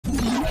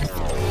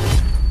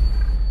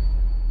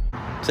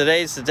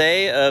Today's the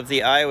day of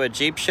the Iowa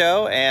Jeep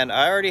Show, and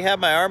I already have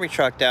my Army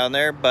truck down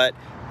there, but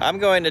I'm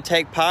going to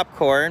take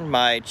Popcorn,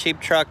 my Cheap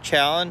Truck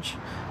Challenge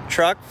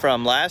truck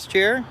from last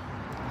year.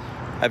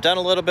 I've done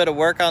a little bit of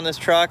work on this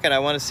truck, and I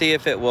want to see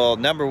if it will,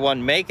 number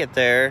one, make it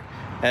there,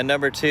 and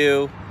number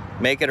two,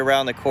 make it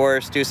around the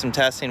course, do some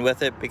testing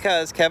with it,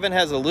 because Kevin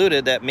has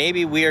alluded that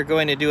maybe we are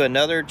going to do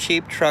another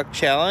Cheap Truck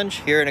Challenge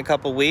here in a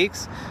couple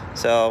weeks.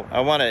 So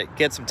I want to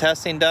get some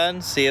testing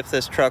done, see if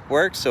this truck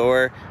works,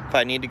 or if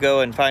I need to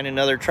go and find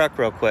another truck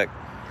real quick.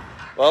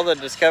 Well, the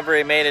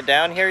Discovery made it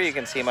down here. You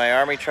can see my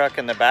Army truck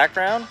in the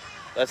background.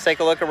 Let's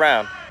take a look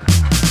around.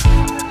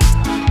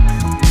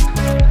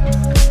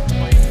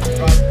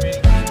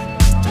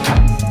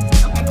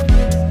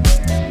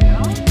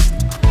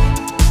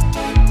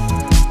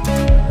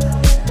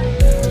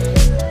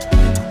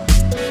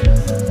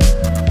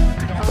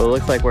 Well, it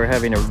looks like we're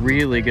having a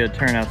really good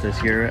turnout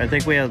this year. I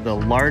think we have the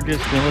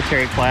largest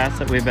military class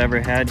that we've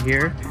ever had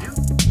here.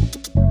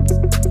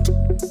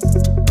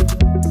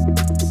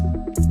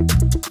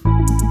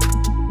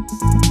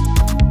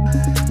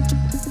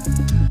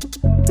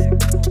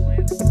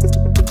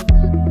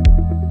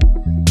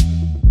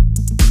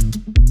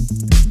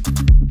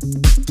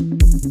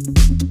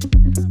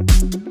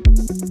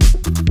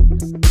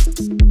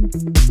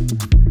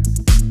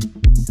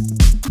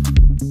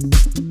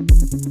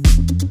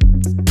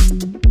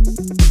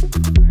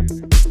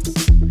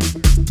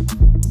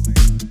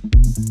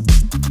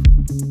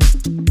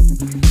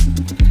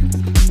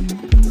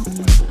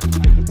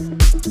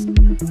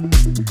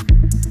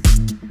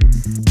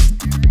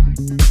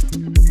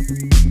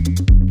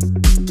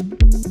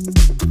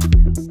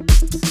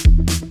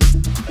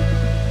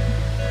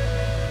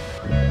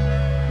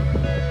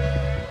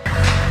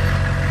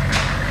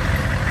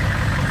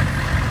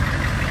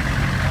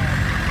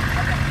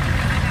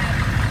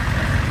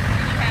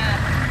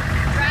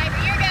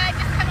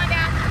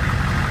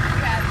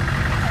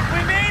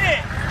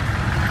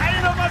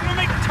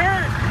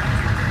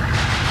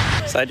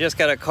 So I just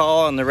got a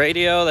call on the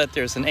radio that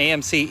there's an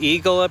AMC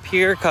Eagle up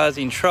here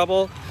causing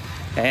trouble,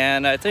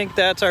 and I think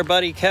that's our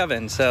buddy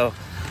Kevin. So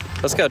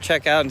let's go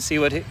check out and see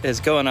what is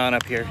going on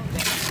up here.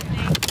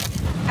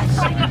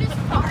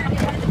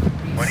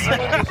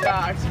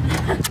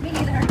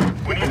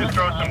 We need to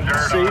throw some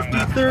dirt Safety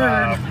on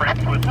third.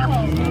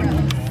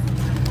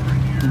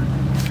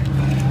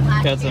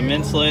 Got some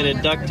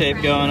insulated duct tape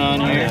going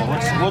on here.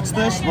 What's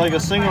this? Like a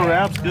single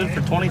wrap's good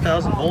for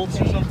 20,000 volts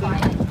or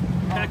something?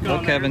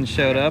 Well, Kevin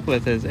showed up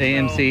with his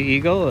AMC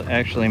Eagle. It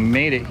actually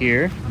made it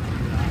here.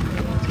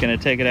 He's gonna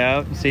take it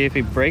out and see if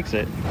he breaks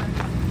it.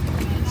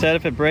 Said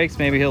if it breaks,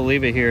 maybe he'll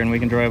leave it here and we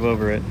can drive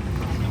over it.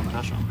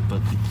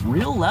 But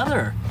real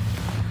leather.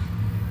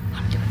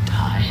 I'm gonna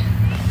die.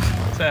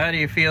 So how do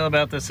you feel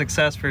about the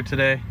success for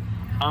today?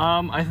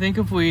 I think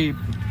if we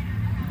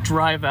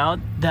drive out,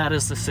 that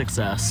is the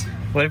success.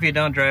 What if you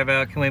don't drive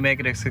out? Can we make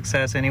it a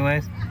success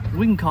anyways?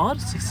 We can call it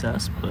a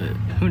success, but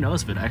who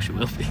knows if it actually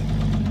will be.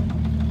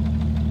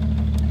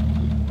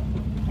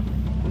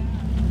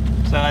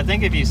 So I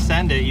think if you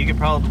send it, you could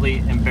probably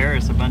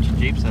embarrass a bunch of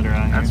Jeeps that are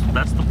out here.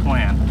 That's the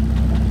plan.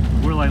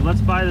 We're like,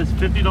 let's buy this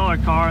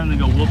 $50 car and then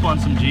go whoop on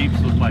some Jeeps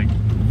with like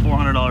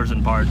 $400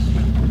 in parts.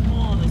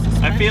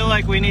 I feel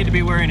like we need to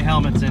be wearing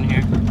helmets in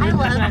here. I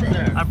love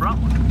this. I brought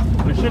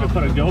one. We should have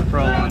put a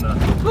GoPro on the...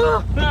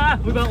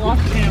 We about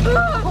lost the camera.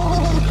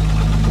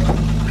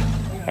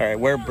 All right,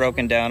 we're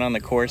broken down on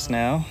the course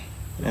now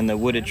in the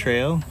wooded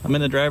trail. I'm in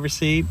the driver's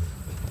seat.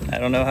 I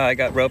don't know how I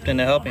got roped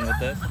into helping with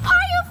this. Are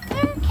you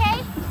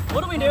okay?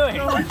 What are we doing?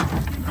 I'm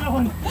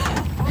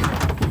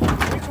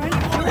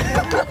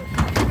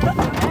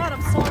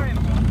sorry.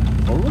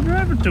 Four-wheel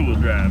drive or two-wheel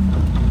drive?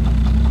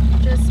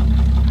 Just,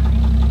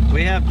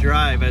 We have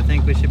drive. I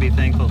think we should be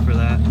thankful for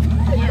that.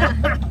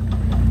 yeah.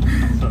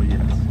 So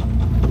yes.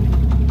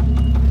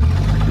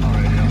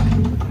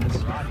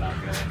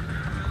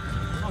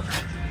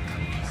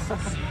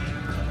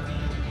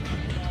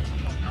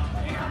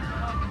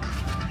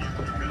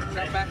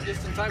 Got back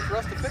just in time for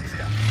us to fix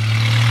stuff.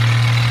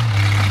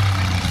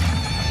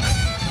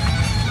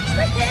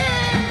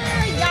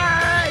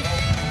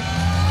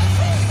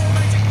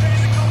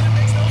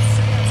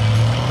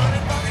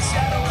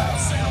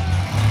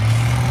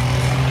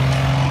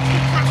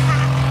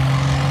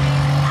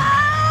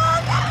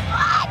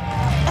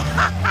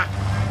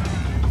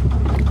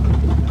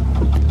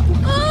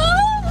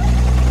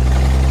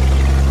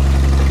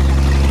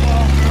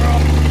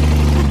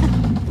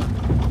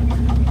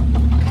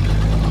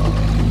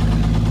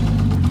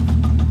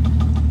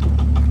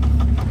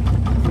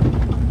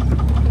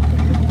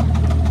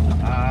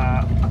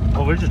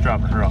 We're just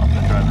dropping her off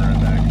and driving her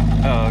back.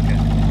 Oh, okay.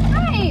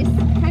 Nice.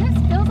 Kind of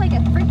feels like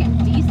a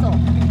freaking diesel.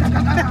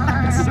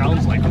 It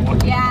sounds like one.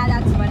 Yeah,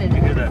 that's what it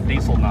You hear is. that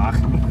diesel knock?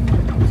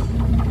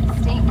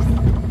 Stinks.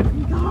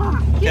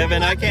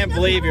 Kevin, I can't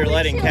believe you're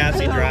letting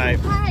Cassie drive.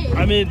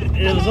 I mean,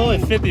 it was only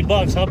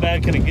 $50. How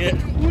bad can it get?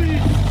 Look,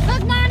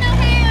 Mom, no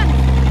hands.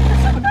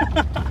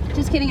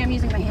 Just kidding, I'm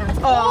using my hands.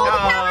 Oh, the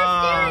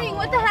power steering.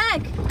 What the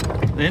heck?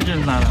 The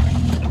engine's not on.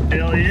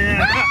 Hell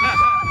yeah!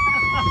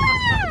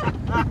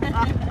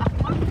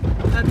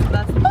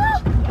 That's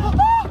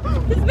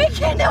It's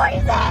making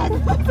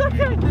noises! It's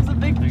okay. There's a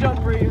big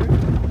jump for you.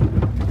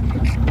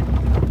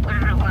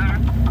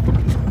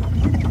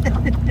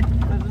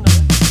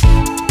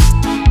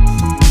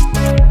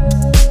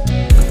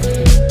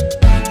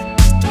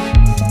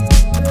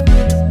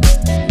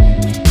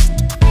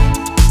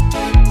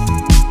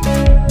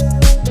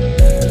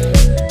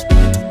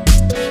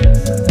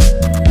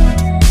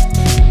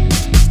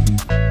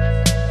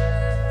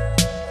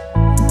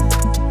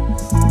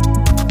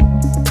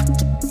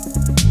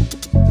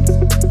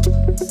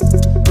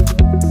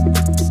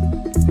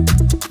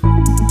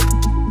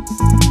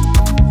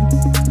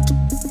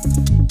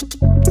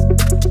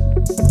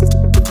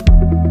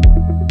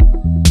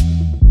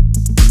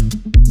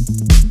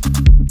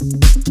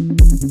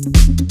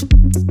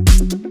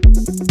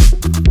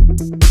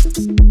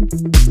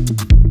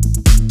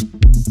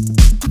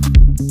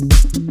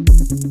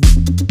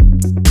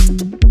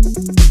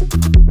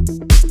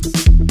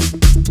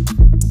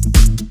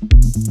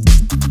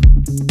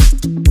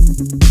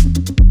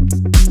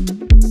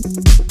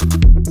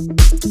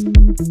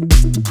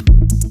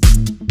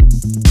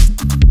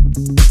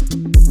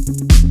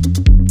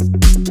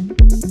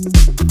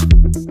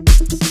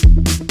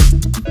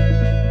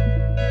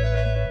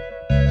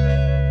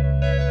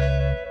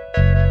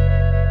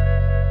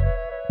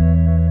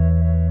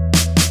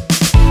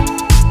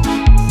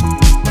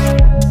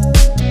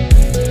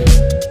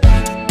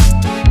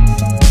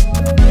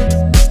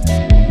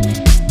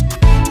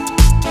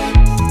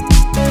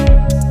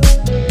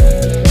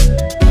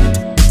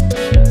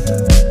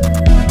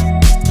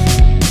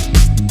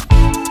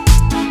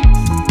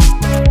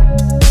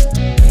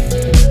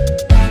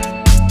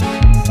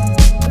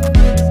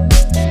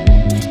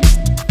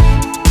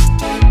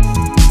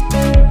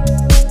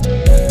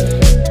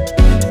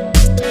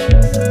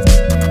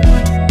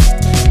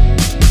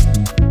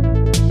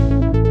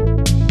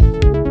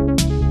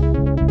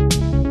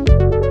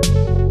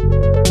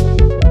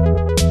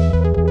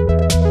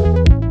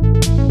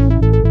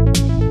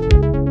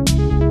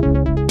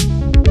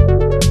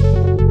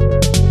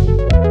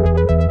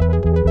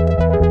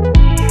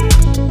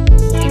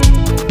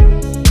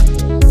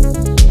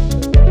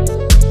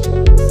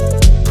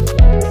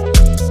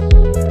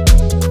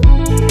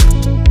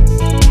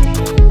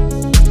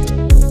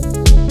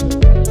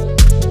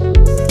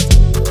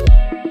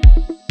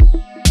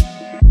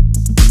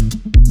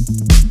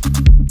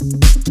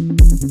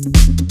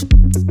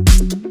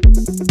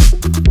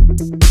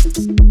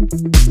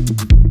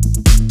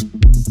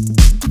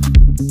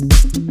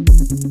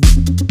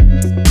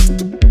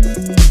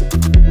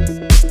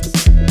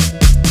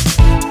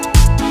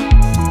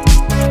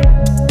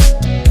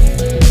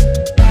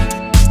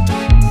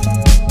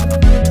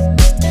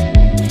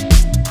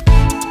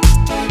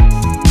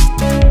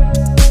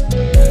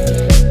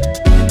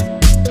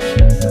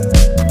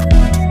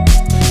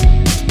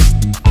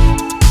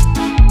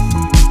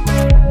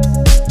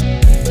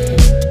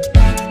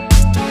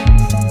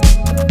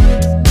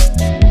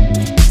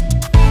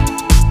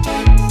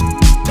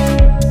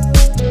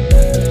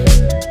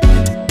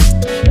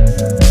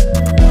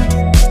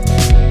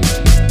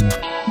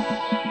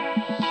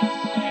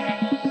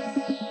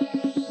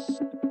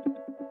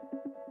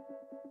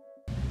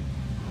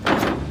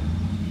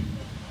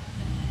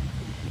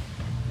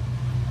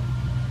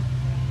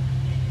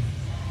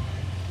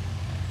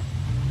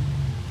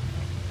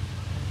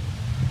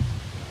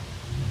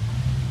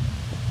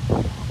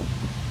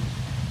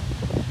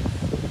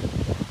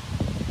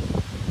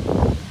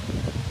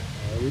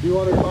 We do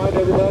want to remind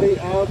everybody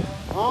out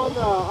on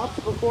the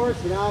obstacle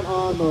course and out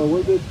on the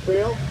Wooded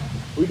Trail,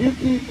 we do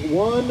keep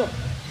one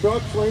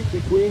truck's length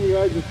between you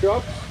guys'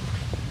 trucks.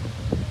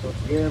 So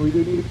again, we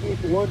do need to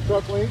keep one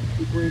truck length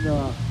between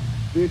the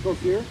vehicles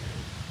here.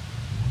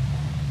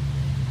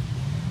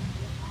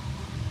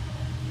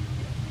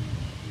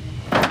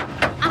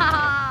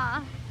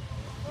 Ah!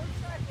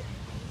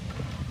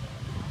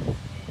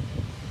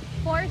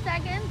 4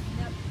 seconds?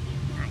 Yep.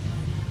 Nice.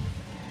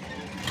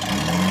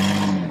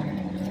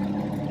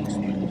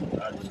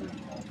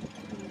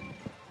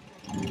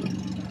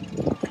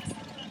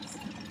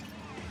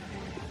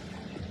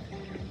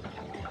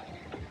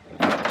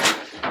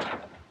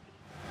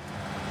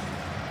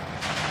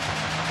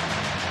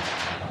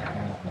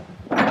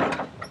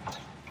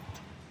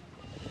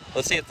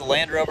 Let's see if the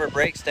Land Rover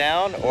breaks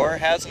down or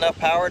has enough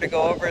power to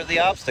go over the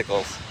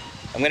obstacles.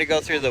 I'm going to go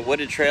through the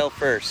wooded trail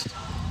first.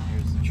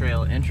 Here's the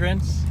trail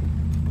entrance.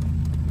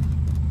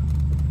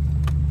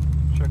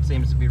 Truck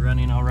seems to be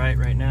running all right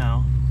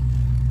now.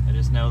 I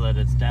just know that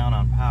it's down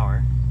on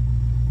power.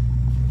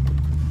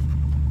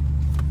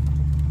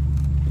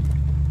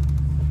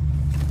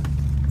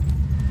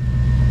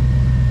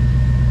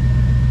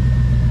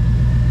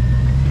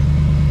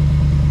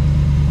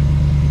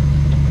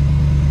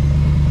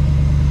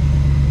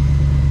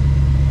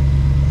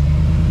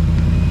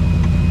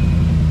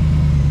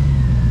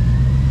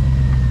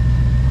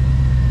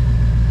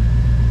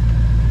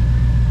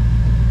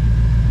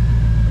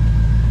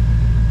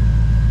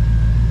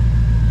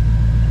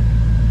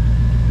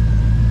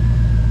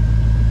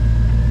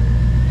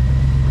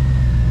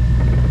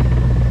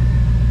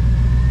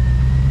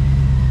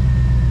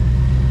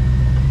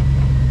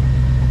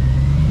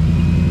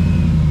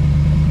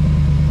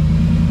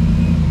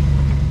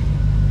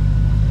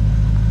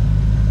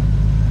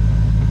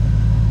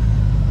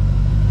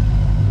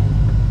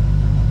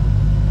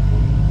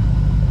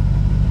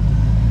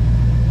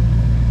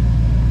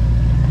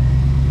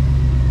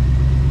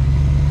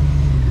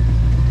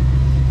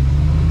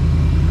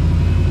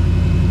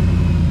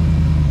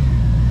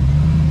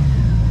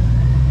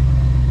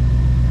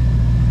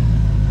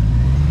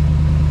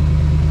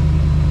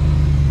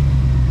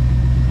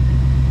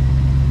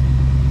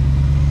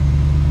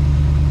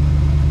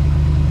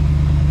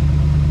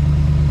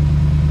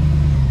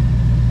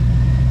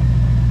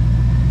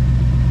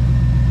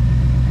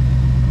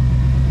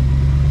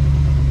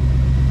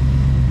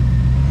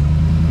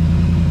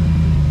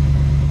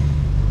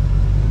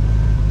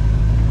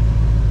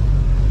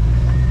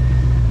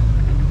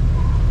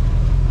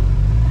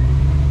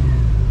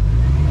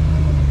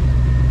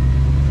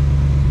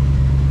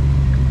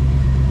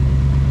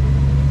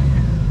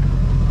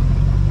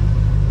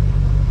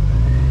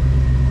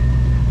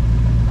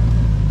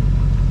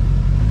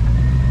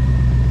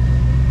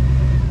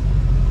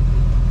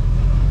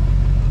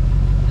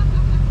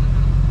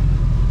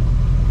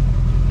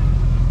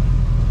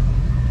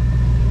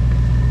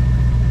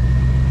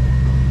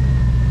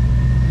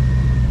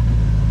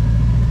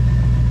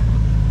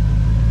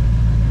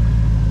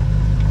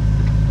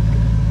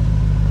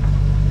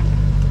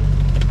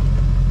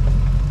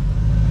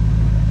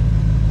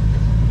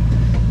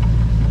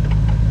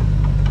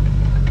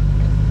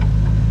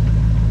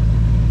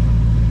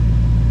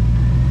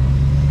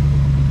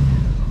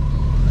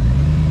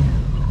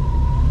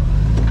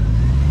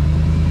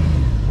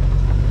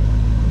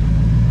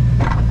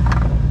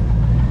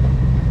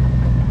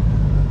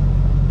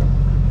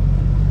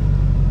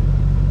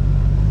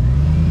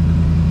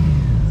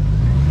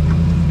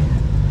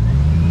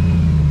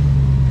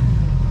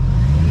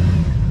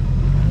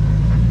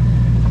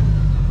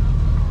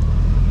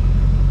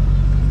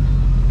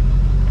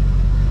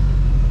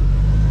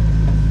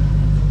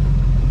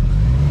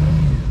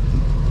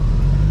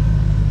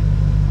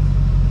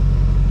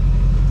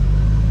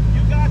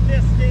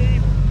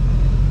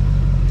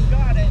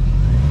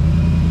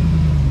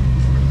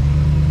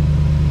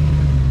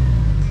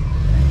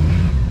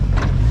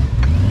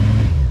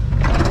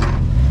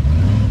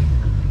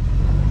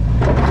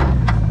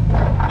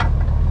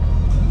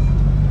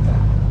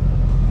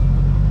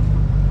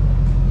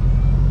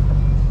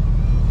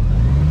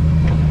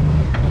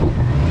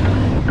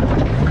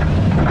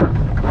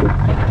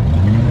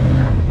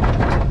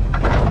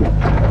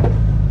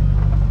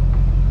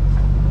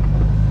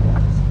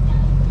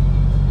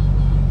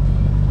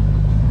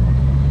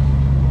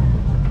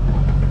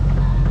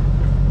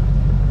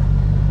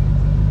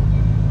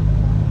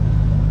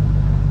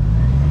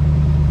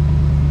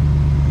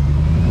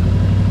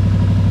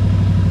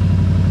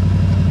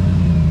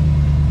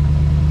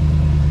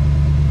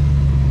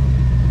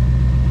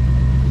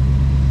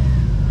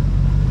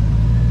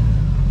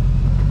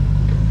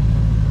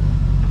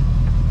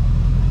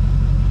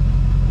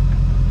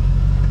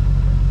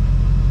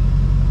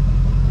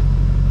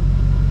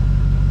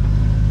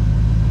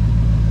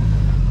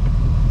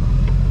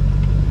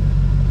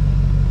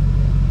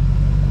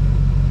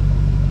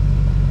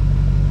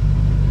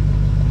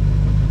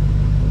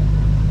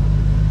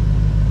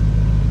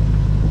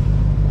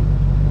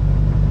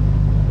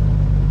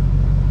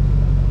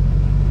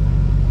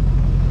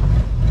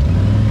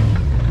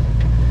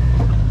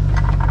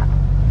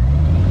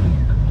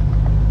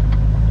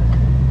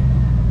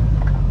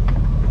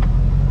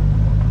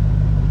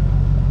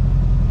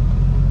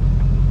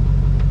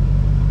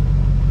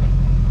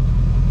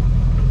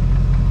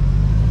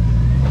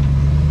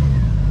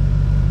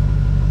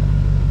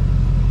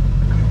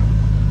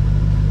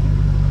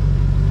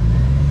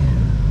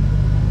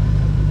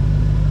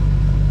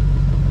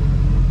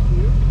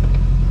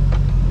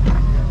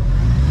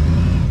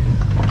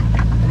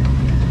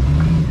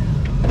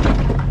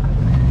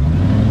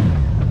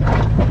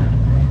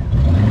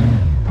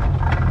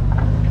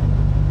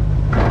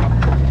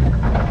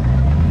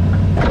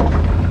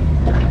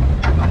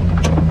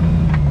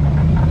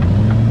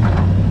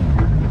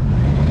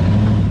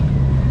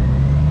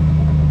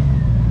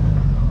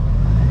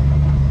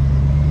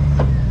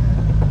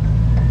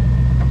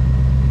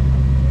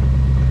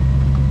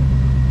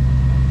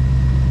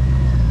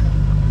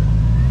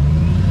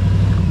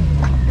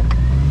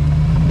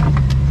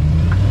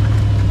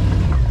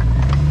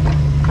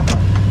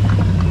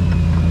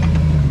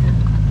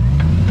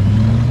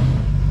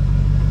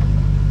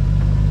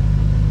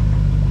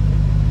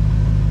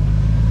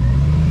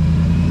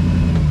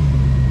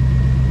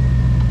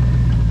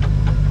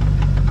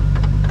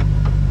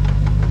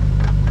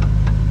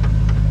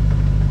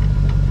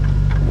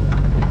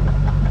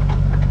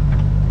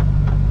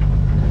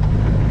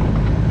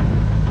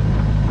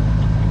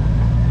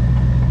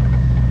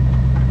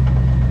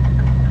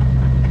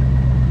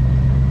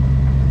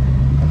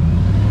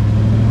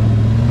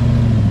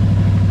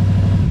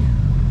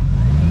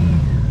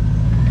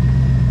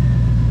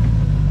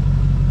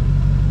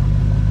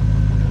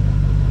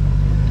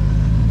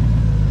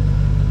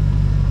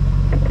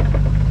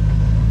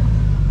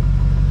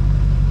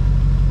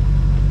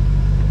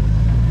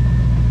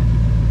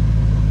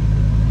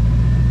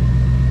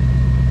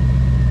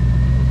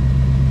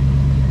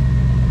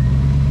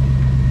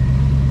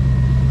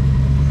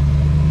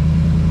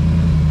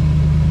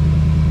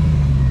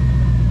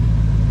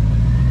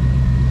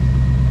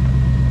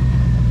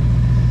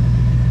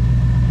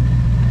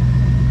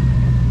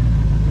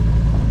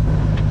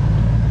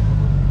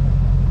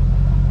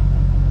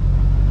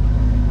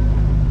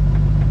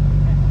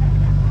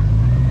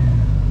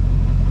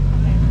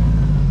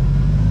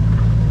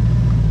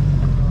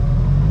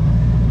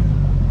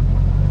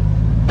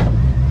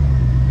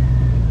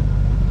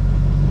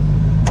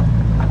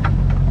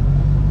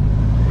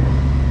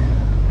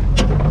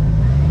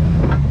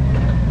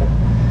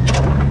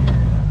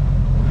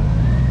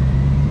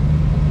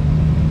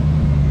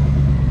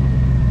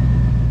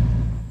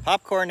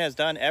 Popcorn has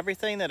done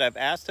everything that I've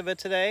asked of it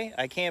today.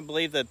 I can't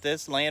believe that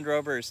this Land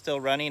Rover is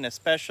still running,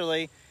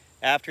 especially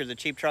after the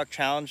Cheap Truck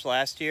Challenge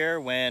last year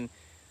when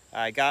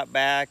I got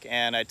back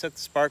and I took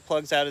the spark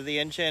plugs out of the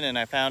engine and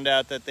I found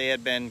out that they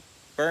had been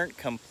burnt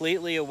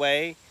completely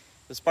away.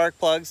 The spark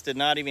plugs did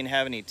not even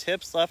have any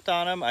tips left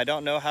on them. I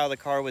don't know how the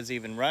car was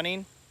even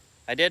running.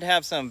 I did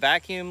have some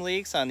vacuum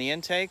leaks on the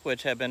intake,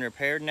 which have been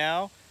repaired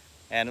now,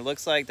 and it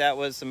looks like that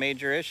was the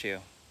major issue.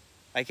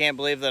 I can't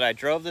believe that I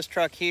drove this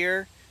truck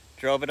here,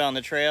 drove it on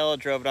the trail,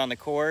 drove it on the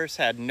course,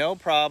 had no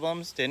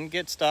problems, didn't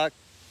get stuck.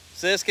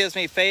 So this gives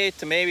me faith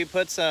to maybe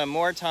put some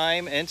more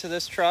time into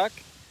this truck.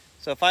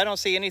 So if I don't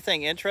see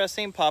anything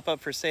interesting pop up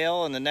for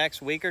sale in the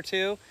next week or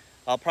two,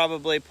 I'll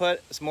probably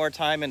put some more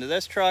time into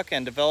this truck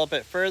and develop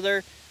it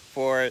further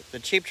for the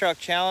Cheap Truck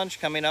Challenge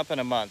coming up in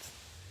a month.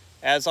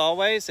 As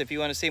always, if you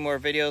want to see more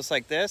videos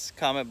like this,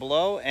 comment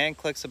below and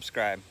click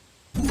subscribe.